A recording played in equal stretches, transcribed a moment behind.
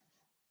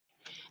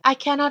I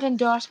cannot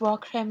endorse war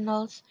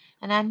criminals,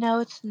 and I know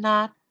it's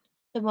not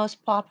the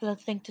most popular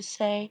thing to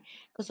say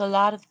because a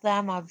lot of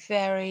them are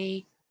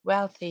very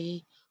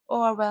wealthy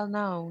or well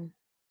known.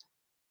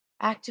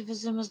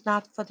 Activism is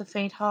not for the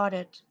faint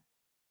hearted,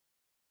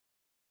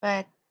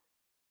 but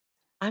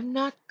I'm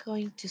not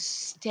going to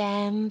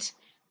stand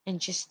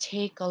and just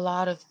take a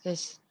lot of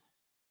this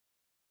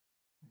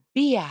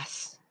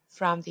BS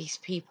from these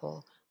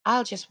people.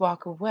 I'll just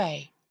walk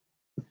away.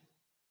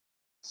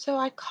 So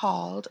I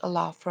called a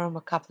law firm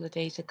a couple of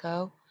days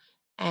ago,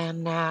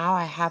 and now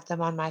I have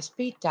them on my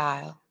speed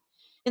dial.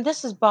 And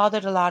this has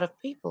bothered a lot of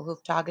people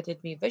who've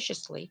targeted me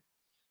viciously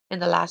in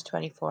the last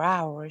 24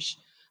 hours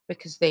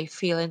because they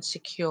feel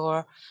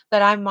insecure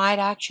that I might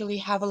actually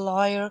have a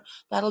lawyer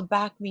that'll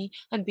back me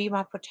and be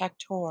my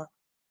protector.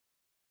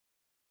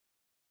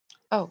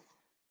 Oh,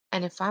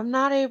 and if I'm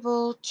not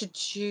able to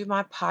do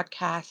my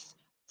podcast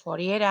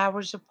 48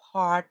 hours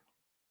apart,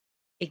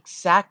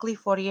 exactly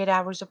 48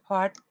 hours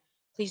apart,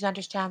 please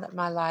understand that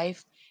my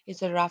life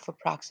is a rough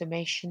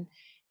approximation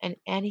and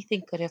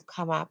anything could have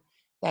come up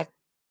that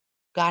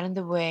got in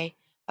the way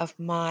of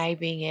my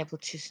being able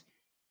to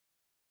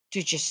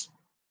just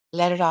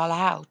let it all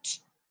out.